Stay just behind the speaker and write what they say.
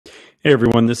Hey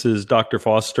everyone, this is Dr.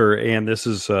 Foster, and this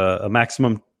is a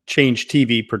Maximum Change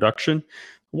TV production. I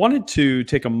wanted to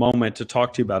take a moment to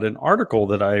talk to you about an article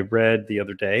that I read the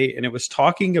other day, and it was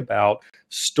talking about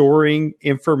storing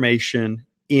information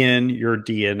in your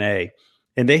DNA.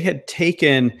 And they had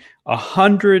taken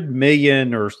 100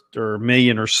 million or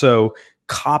million or so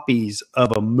copies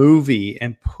of a movie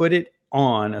and put it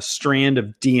on a strand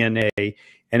of DNA,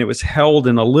 and it was held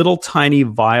in a little tiny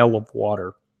vial of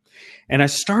water. And I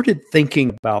started thinking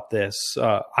about this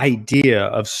idea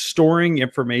of storing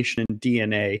information in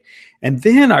DNA. And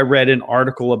then I read an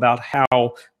article about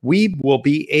how we will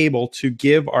be able to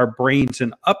give our brains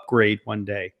an upgrade one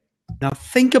day. Now,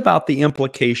 think about the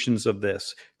implications of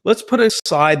this. Let's put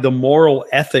aside the moral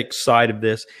ethics side of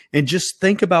this and just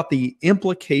think about the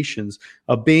implications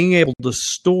of being able to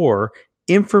store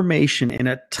information in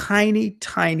a tiny,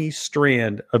 tiny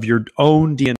strand of your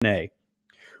own DNA.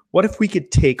 What if we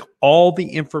could take all the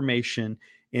information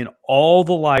in all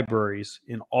the libraries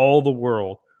in all the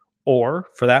world, or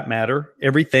for that matter,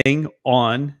 everything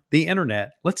on the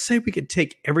internet? Let's say we could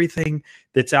take everything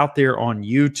that's out there on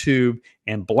YouTube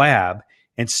and Blab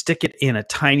and stick it in a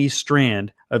tiny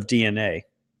strand of DNA.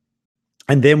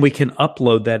 And then we can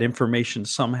upload that information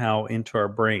somehow into our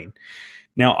brain.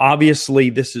 Now, obviously,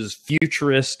 this is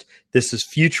futurist. This is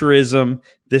futurism.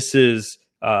 This is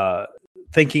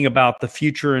thinking about the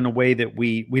future in a way that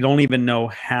we don't even know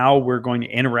how we're going to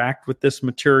interact with this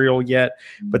material yet.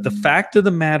 But the fact of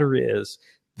the matter is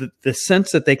the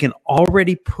sense that they can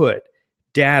already put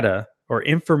data or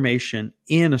information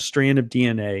in a strand of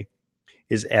DNA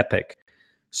is epic.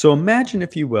 So imagine,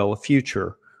 if you will, a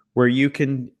future where you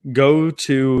can go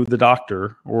to the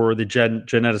doctor or the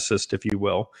geneticist, if you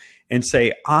will, and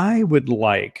say, I would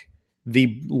like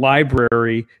the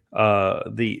library,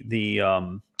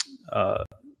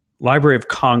 Library of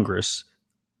Congress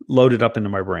loaded up into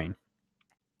my brain.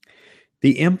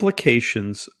 The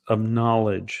implications of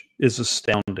knowledge is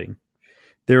astounding.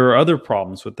 There are other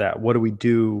problems with that. What do we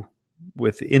do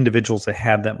with individuals that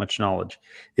have that much knowledge?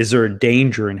 Is there a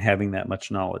danger in having that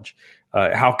much knowledge?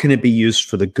 How can it be used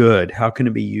for the good? How can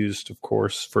it be used, of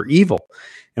course, for evil?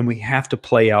 And we have to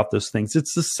play out those things.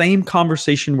 It's the same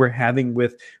conversation we're having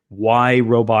with why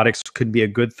robotics could be a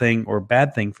good thing or a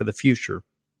bad thing for the future.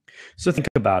 So think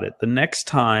about it. The next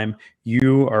time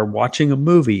you are watching a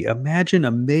movie, imagine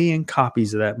 1 million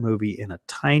copies of that movie in a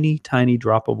tiny, tiny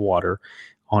drop of water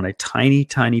on a tiny,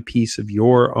 tiny piece of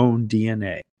your own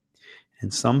DNA.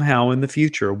 And somehow in the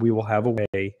future, we will have a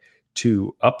way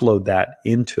to upload that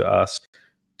into us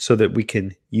so that we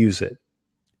can use it.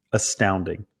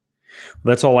 Astounding.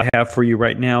 Well, that's all I have for you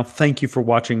right now. Thank you for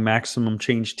watching Maximum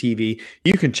Change TV.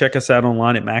 You can check us out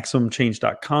online at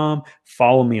MaximumChange.com.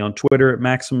 Follow me on Twitter at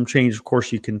Maximum Change. Of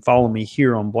course, you can follow me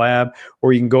here on Blab,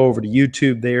 or you can go over to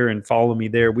YouTube there and follow me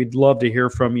there. We'd love to hear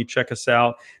from you. Check us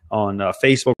out on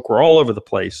Facebook. We're all over the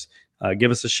place.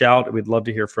 Give us a shout. We'd love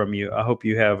to hear from you. I hope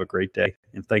you have a great day,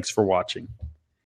 and thanks for watching.